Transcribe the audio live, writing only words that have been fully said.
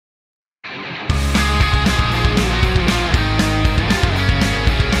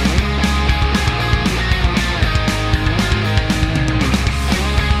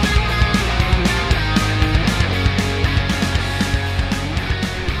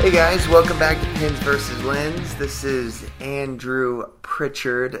Hey guys, welcome back to Pins vs. Lens. This is Andrew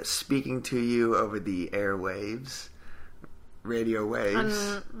Pritchard speaking to you over the airwaves, radio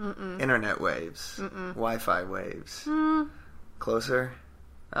waves, internet waves, Wi-Fi waves. Closer?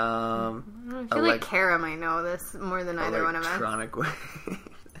 I feel like Kara might know this more than either one of us. Electronic wave.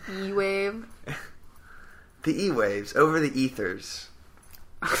 E-wave. The E-waves, over the ethers.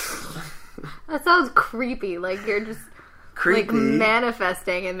 That sounds creepy, like you're just... Creepy. Like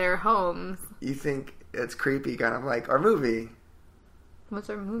manifesting in their homes. You think it's creepy, kind of like our movie. What's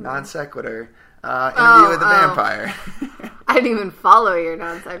our movie? Non Sequitur. Interview with a Vampire. I didn't even follow your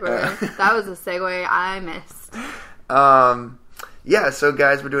non sequitur. That was a segue I missed. Yeah, so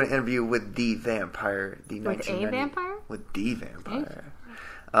guys, we're doing an interview with the vampire. With a vampire? With the vampire.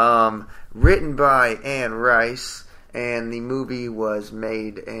 Written by Anne Rice, and the movie was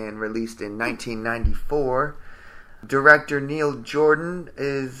made and released in 1994. Director Neil Jordan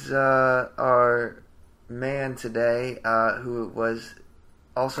is our man today, who was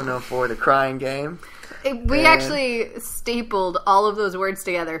also known for The Crying Game. We actually stapled all of those words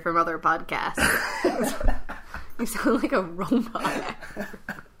together from other podcasts. You sound like a robot.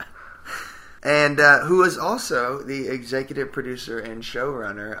 And who was also the executive producer and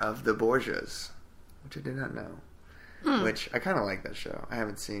showrunner of The Borgias, which I did not know. Which I kind of like that show.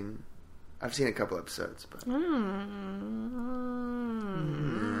 I've seen a couple episodes, but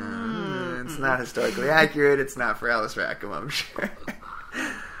it's not historically accurate. It's not for Alice Rackham, I'm sure.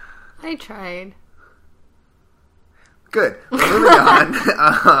 I tried. Good. Moving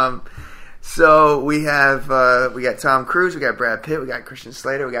on. So we got Tom Cruise, we got Brad Pitt, we got Christian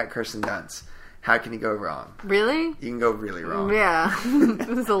Slater, we got Kirsten Dunst. How can you go wrong? Really? You can go really wrong. Yeah.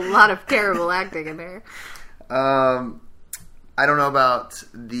 There's a lot of terrible acting in there. I don't know about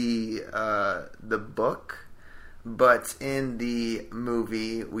the book, but in the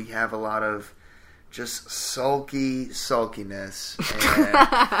movie we have a lot of just sulkiness.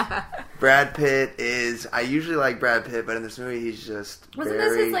 And Brad Pitt is... I usually like Brad Pitt, but in this movie he's just Wasn't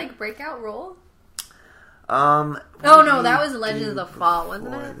this his, like, breakout role? Oh, no, that was Legends of the Fall,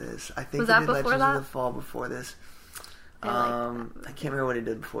 wasn't it? This? I think was he that did before Legends that? of the Fall before this. I can't remember what he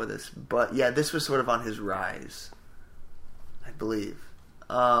did before this, but yeah, this was sort of on his rise, I believe.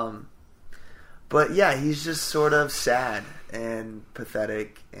 But yeah, he's just sort of sad and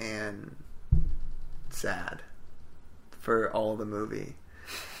pathetic and sad for all the movie.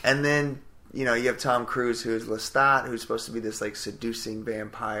 And then, you know, you have Tom Cruise, who's Lestat, who's supposed to be this like seducing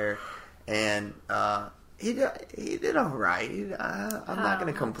vampire, and he did all right. I'm not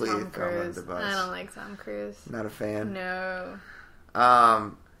going to completely throw him under the bus. I don't like Tom Cruise. Not a fan. No.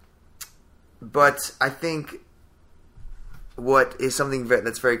 But I think what is something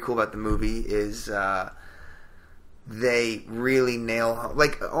that's very cool about the movie is they really nail,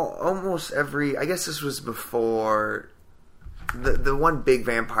 like, almost every... I guess this was before... The one big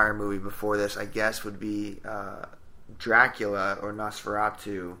vampire movie before this, I guess, would be Dracula or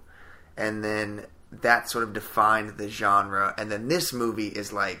Nosferatu. And then that sort of defined the genre. And then this movie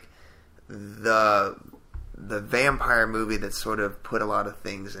is like the vampire movie that sort of put a lot of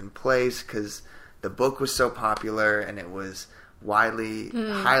things in place, because the book was so popular and it was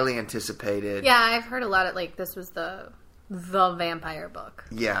highly anticipated. Yeah, I've heard a lot of, like, this was the vampire book.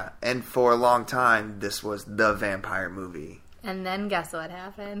 Yeah, and for a long time, this was the vampire movie. And then guess what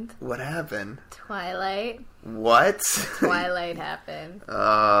happened? What happened? Twilight. What? Twilight happened.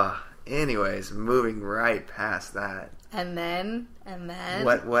 Anyways, moving right past that. And then...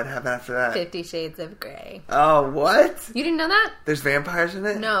 What happened after that? 50 Shades of Grey. Oh, what? You didn't know that? There's vampires in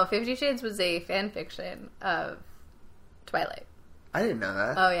it? No, 50 Shades was a fan fiction of Twilight. I didn't know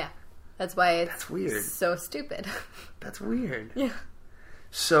that. Oh, yeah. That's why it's weird. So stupid. That's weird. Yeah.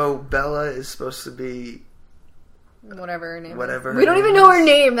 So Bella is supposed to be... Whatever her name Whatever is. Her we don't name even know is. her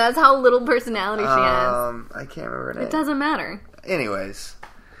name. That's how little personality she has. I can't remember her name. It doesn't matter. Anyways.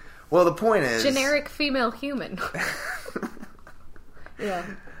 Well, the point is... Generic female human. Yeah.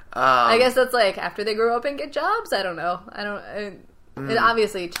 I guess that's like after they grow up and get jobs. I don't know. It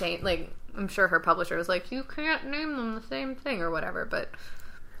obviously changed. Like, I'm sure her publisher was like, you can't name them the same thing or whatever. But,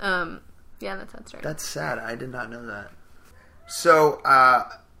 yeah, that sounds right. That's sad. I did not know that. So,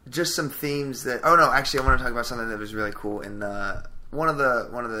 just some themes that... Oh, no, actually, I want to talk about something that was really cool. And one of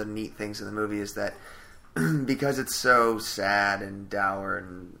the neat things in the movie is that because it's so sad and dour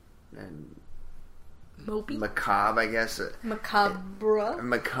and Mopey? macabre, I guess.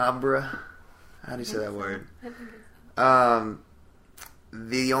 Macabre. How do you say that word?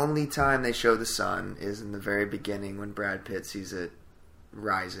 The only time they show the sun is in the very beginning when Brad Pitt sees it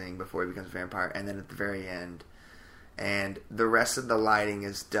rising before he becomes a vampire, and then at the very end. and the rest of the lighting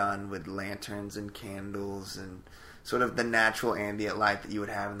is done with lanterns and candles and sort of the natural ambient light that you would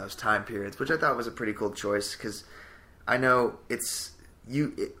have in those time periods, which I thought was a pretty cool choice because I know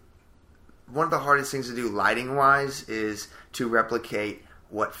one of the hardest things to do lighting wise is to replicate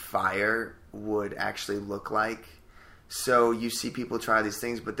what fire would actually look like. So you see people try these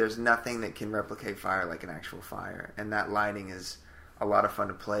things, but there's nothing that can replicate fire like an actual fire. And that lighting is a lot of fun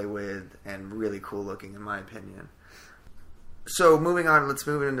to play with and really cool looking, in my opinion. So moving on, let's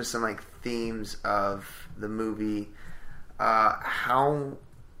move into some like themes of the movie. How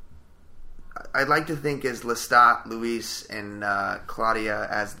I'd like to think is Lestat, Luis, and Claudia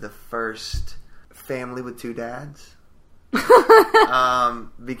as the first family with two dads.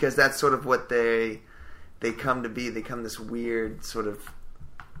 Because that's sort of what they come to be. They come this weird sort of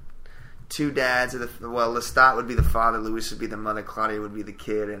two dads. Lestat would be the father, Luis would be the mother, Claudia would be the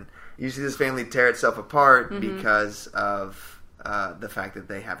kid, and you see this family tear itself apart because of the fact that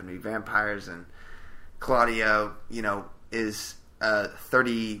they happen to be vampires, and Claudia, is a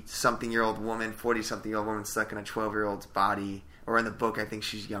 30-something-year-old woman, 40-something-year-old woman stuck in a 12-year-old's body. Or in the book, I think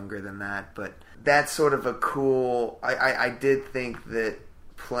she's younger than that. But that's sort of a cool... I did think that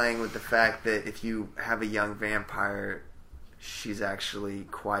playing with the fact that if you have a young vampire, she's actually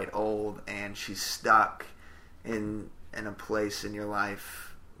quite old, and she's stuck in a place in your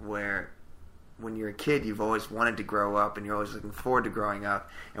life where when you're a kid, you've always wanted to grow up, and you're always looking forward to growing up.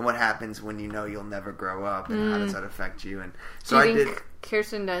 And what happens when you know you'll never grow up, and how does that affect you? And so Do you think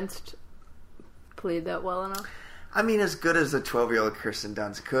Kirsten Dunst played that well enough? I mean, as good as a 12-year-old Kirsten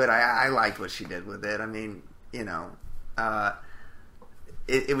Dunst could, I liked what she did with it. I mean,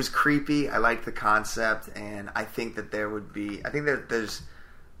 it was creepy. I liked the concept, and I think that there's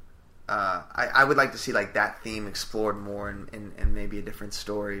I would like to see like that theme explored more in maybe a different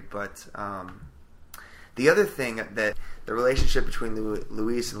story. But the other thing that the relationship between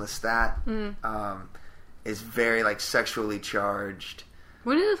Luis and Lestat is very like sexually charged.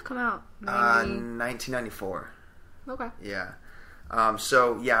 When did this come out? 1994. Okay. Yeah.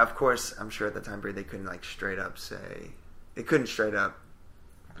 So yeah, of course, I'm sure at the time period they couldn't like straight up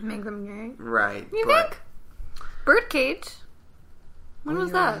make them gay. Right. You think? Birdcage. When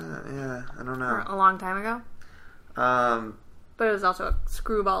was that? Yeah, I don't know. Or a long time ago. But it was also a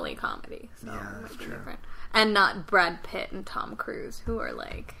screwball-y comedy. So yeah, that's true. Different. And not Brad Pitt and Tom Cruise, who are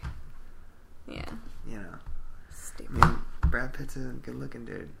like, stupid. I mean, Brad Pitt's a good-looking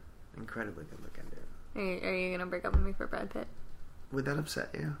dude. Incredibly good-looking dude. Are you gonna break up with me for Brad Pitt? Would that upset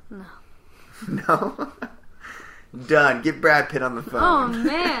you? No. No? Done. Get Brad Pitt on the phone. Oh,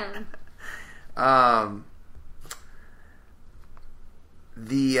 man.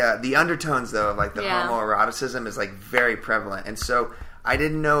 The undertones, though, of like the homoeroticism is like very prevalent. And so I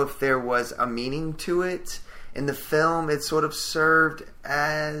didn't know if there was a meaning to it. In the film, it sort of served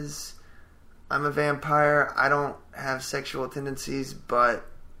as, I'm a vampire, I don't have sexual tendencies, but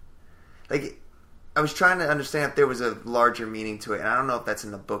like I was trying to understand if there was a larger meaning to it, and I don't know if that's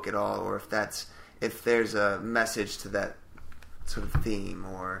in the book at all, or if there's a message to that sort of theme,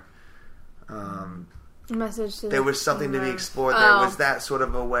 or message to there was something to be explored. There was that sort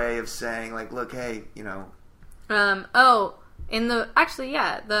of a way of saying, like, look, hey, the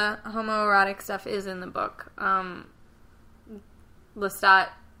homoerotic stuff is in the book. Lestat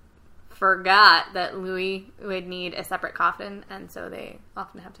forgot that Louis would need a separate coffin, and so they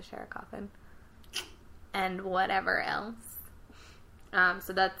often have to share a coffin. And whatever else.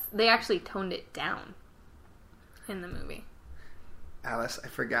 So they actually toned it down in the movie. Alice, I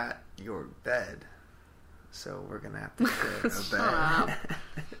forgot your bed. So we're going to have to share a bed. Up.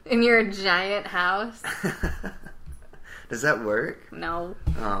 In your giant house. Does that work? No.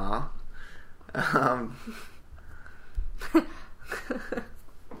 Aw.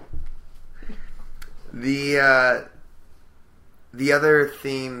 The other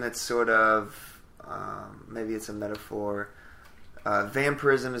theme that's sort of maybe it's a metaphor.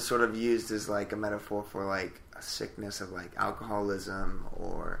 Vampirism is sort of used as like a metaphor for like a sickness of like alcoholism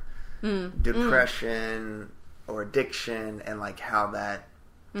or depression or addiction, and like how that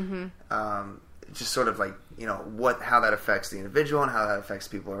just sort of like how that affects the individual and how that affects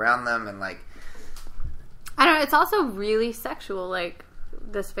people around them, and like I don't know. It's also really sexual, like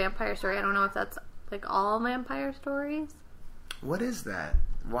this vampire story. I don't know if that's like all vampire stories. What is that?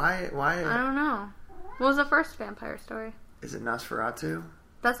 Why? I don't know. What was the first vampire story? Is it Nosferatu?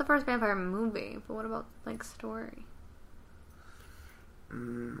 That's the first vampire movie, but what about like story?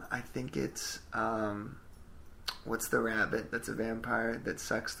 I think it's what's the rabbit that's a vampire that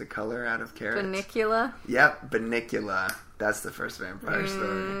sucks the color out of carrots? Bunnicula? Yep, Bunnicula. That's the first vampire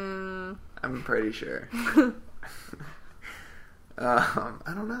story. I'm pretty sure.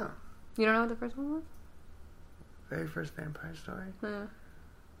 I don't know. You don't know what the first one was? Very first vampire story? Yeah.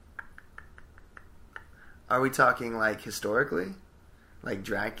 Are we talking, like, historically? Like,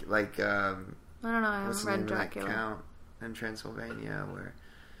 I don't know, I haven't read Dracula. That Count in Transylvania, where...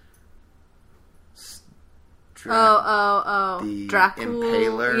 The Dracula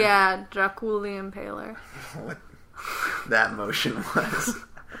Impaler? Yeah, Dracula the Impaler. What that motion was.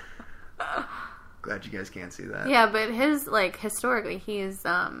 Glad you guys can't see that. Yeah, but his, like, historically, he's,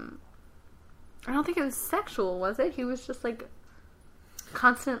 I don't think it was sexual, was it? He was just, like,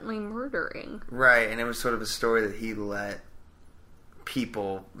 constantly murdering. Right, and it was sort of a story that he let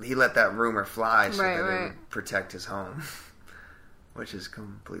that rumor fly so that it would protect his home. Which is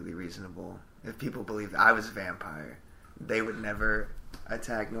completely reasonable. If people believed I was a vampire, they would never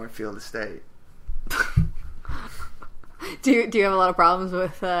attack Northfield Estate. Do you have a lot of problems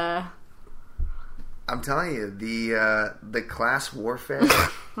with, I'm telling you, the class warfare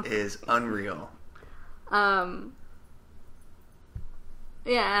is unreal. Yeah,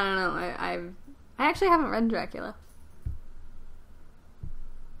 I don't know. I actually haven't read Dracula.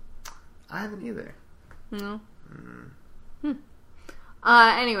 I haven't either. No.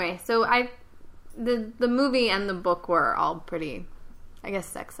 Anyway, so the movie and the book were all pretty, I guess,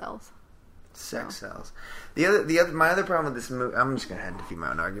 sex sells. Sex sells. My other problem with this movie, I'm just gonna defeat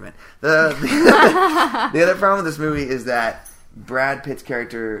my own argument. The other problem with this movie is that Brad Pitt's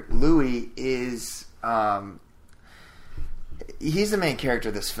character Louis is he's the main character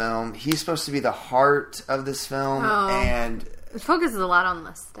of this film. He's supposed to be the heart of this film, and it focuses a lot on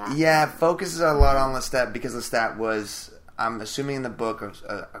Lestat. Yeah, focuses a lot on Lestat because Lestat was, I'm assuming in the book,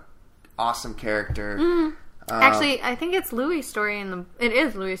 a awesome character. Mm. Actually, I think it's Louis' story it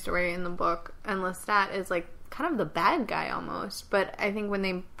is Louis' story in the book, and Lestat is like kind of the bad guy almost. But I think when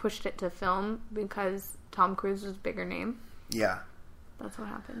they pushed it to film, because Tom Cruise was a bigger name. Yeah. That's what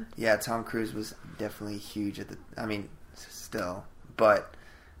happened. Yeah, Tom Cruise was definitely huge still, but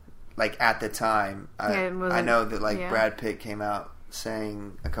like at the time, I know that Brad Pitt came out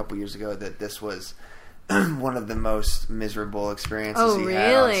saying a couple years ago that this was one of the most miserable experiences he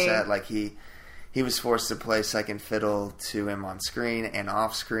had on set. Like he was forced to play second fiddle to him on screen and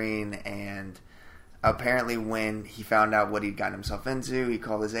off screen, and apparently when he found out what he'd gotten himself into, he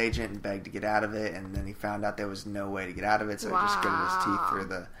called his agent and begged to get out of it, and then he found out there was no way to get out of it, so he just gritted his teeth through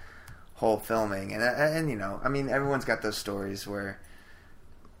the whole filming. And you know, I mean, everyone's got those stories where,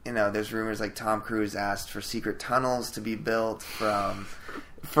 you know, there's rumors like Tom Cruise asked for secret tunnels to be built from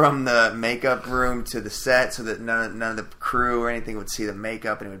the makeup room to the set so that none of the crew or anything would see the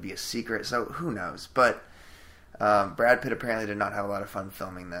makeup and it would be a secret. So who knows? But Brad Pitt apparently did not have a lot of fun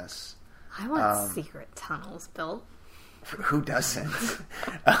filming this. I want secret tunnels built. Who doesn't?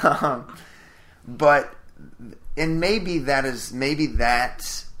 But maybe that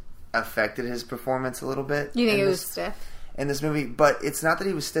affected his performance a little bit. You think it was stiff? In this movie, but it's not that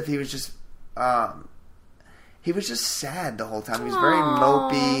he was stiff. He was just sad the whole time. He was very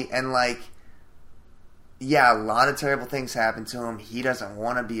mopey and a lot of terrible things happen to him. He doesn't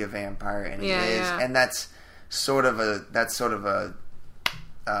want to be a vampire, and he is, and that's sort of a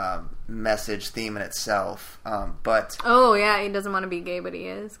message theme in itself. But he doesn't want to be gay, but he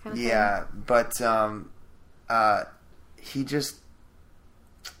is kind of thing. But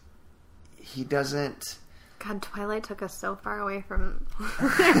he doesn't. God, Twilight took us so far away from...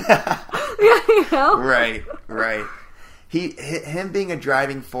 you know? Right. Him being a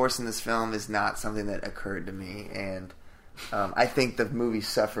driving force in this film is not something that occurred to me, and I think the movie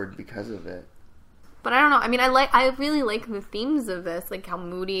suffered because of it. But I don't know. I mean, I really like the themes of this, like how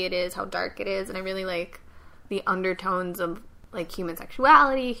moody it is, how dark it is, and I really like the undertones of like human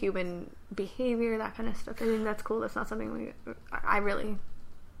sexuality, human behavior, that kind of stuff. I think that's cool. That's not something I really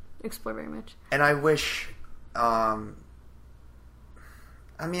explore very much. And I wish... I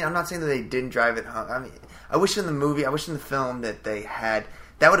mean, I'm not saying that they didn't drive it home. I mean, I wish in the film that they had...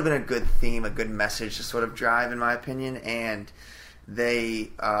 That would have been a good theme, a good message to sort of drive, in my opinion. And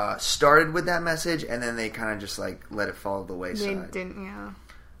they started with that message, and then they kind of just, let it fall to the wayside. They didn't,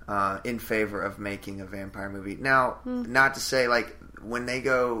 in favor of making a vampire movie. Now, not to say, when they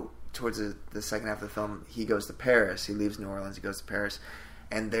go towards the second half of the film, he goes to Paris. He leaves New Orleans, he goes to Paris.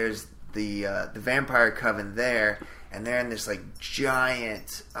 And there's the vampire coven there, and they're in this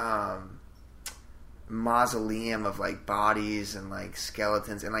giant mausoleum of bodies and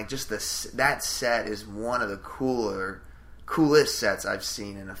skeletons, and just that set is one of the coolest sets I've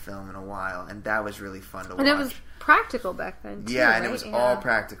seen in a film in a while, and that was really fun to watch. And it was practical back then too, and it was all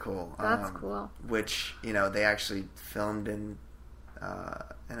practical. That's cool. Which they actually filmed in a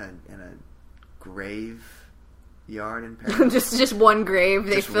grave yard in Paris. just one grave.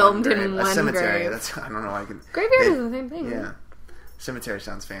 They filmed in one a cemetery. grave. That's I don't know. Graveyard is the same thing. Yeah, cemetery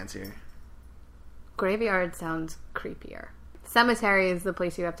sounds fancier. Graveyard sounds creepier. Cemetery is the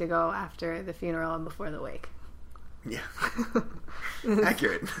place you have to go after the funeral and before the wake. Yeah,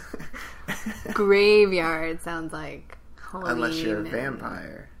 accurate. Graveyard sounds like Halloween. Unless you're a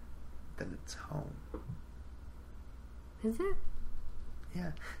vampire, then it's home. Is it?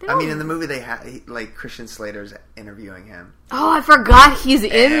 Yeah, I mean, in the movie they like Christian Slater's interviewing him. Oh, I forgot he's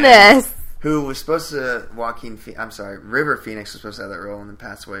in this. Who was supposed to River Phoenix was supposed to have that role and then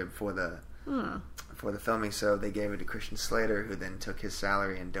passed away before the filming. So they gave it to Christian Slater, who then took his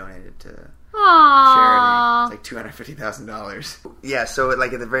salary and donated to charity. It's like $250,000. Yeah, so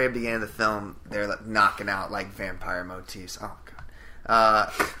like at the very beginning of the film, they're like knocking out like vampire motifs. Oh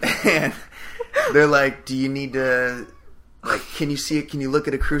god, and they're like, "Do you need to?" Like, can you see it? Can you look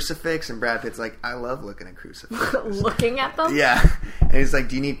at a crucifix? And Brad Pitt's like, I love looking at crucifixes. Looking at them? Yeah. And he's like,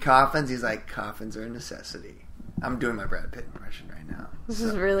 do you need coffins? He's like, coffins are a necessity. I'm doing my Brad Pitt impression right now. This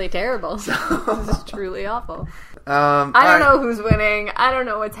is really terrible. This is truly awful. I don't know who's winning. I don't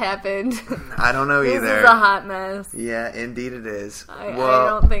know what's happened. I don't know either. This is a hot mess. Yeah, indeed it is. I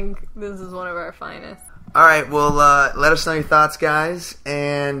don't think this is one of our finest. All right, well, let us know your thoughts, guys.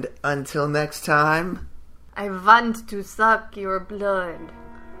 And until next time... I want to suck your blood.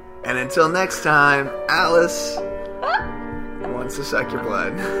 And until next time, Alice wants to suck your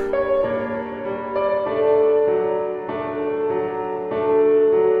blood.